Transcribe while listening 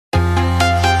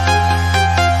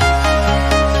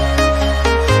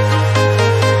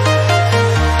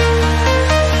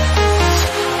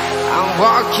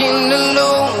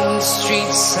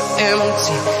so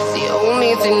empty. The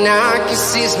only thing I can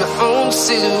see is my own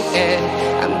silhouette.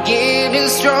 I'm getting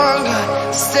stronger,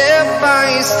 step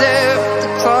by step. The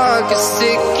clock is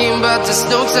ticking, but there's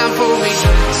no time for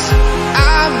regrets.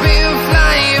 I've been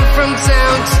flying from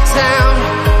town to town,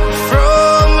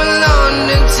 from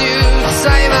London to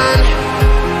Taiwan.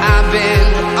 I've been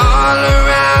all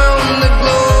around the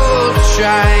globe,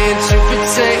 trying to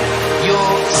protect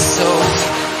your soul.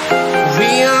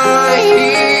 We are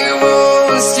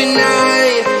heroes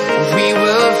tonight. We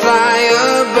will fly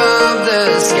above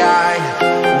the sky.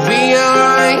 We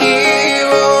are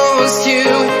heroes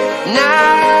tonight.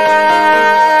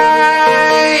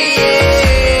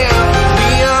 Yeah.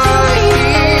 We are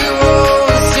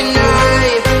heroes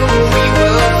tonight. We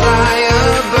will fly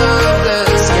above the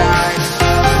sky.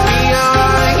 We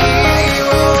are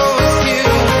heroes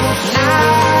tonight.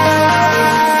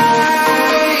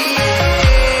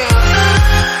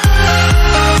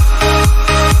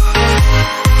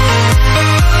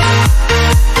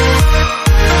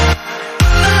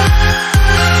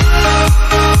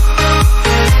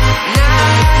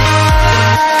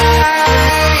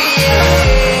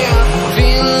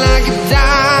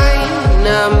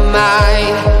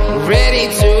 Ready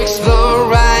to explore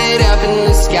right up in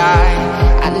the sky.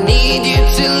 I need you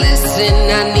to listen,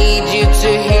 I need you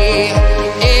to hear,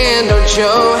 and don't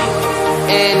show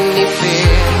any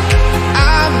fear.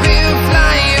 I've been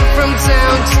flying from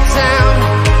town to town,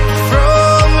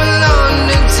 from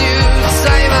London to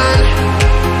Taiwan.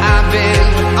 I've been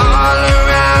all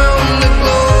around the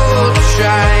globe,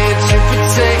 trying to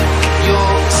protect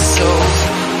your soul.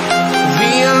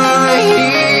 We are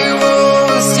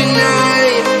heroes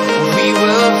tonight. We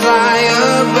will fly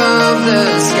above the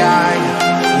sky.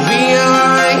 We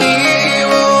are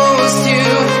heroes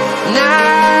tonight.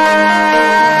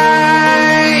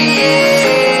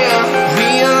 Yeah. We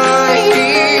are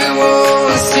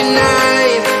heroes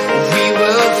tonight. We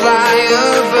will fly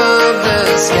above the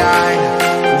sky.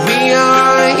 We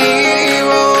are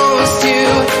heroes tonight.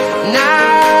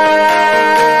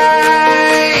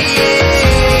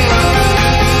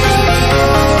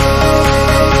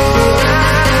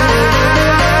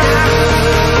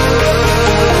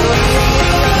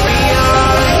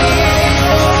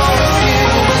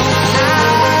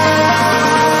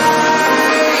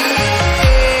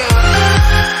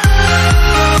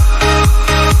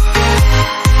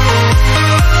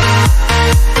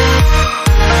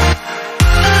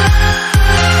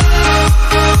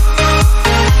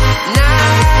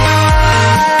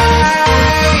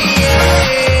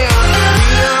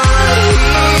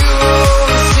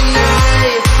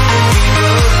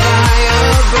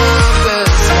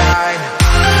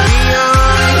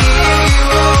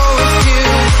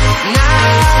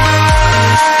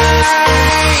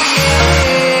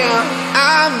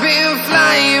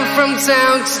 From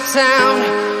town to town,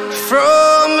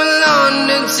 from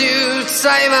London to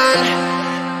Taiwan.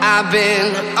 I've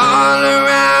been all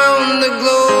around the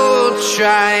globe,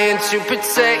 trying to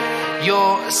protect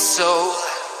your soul.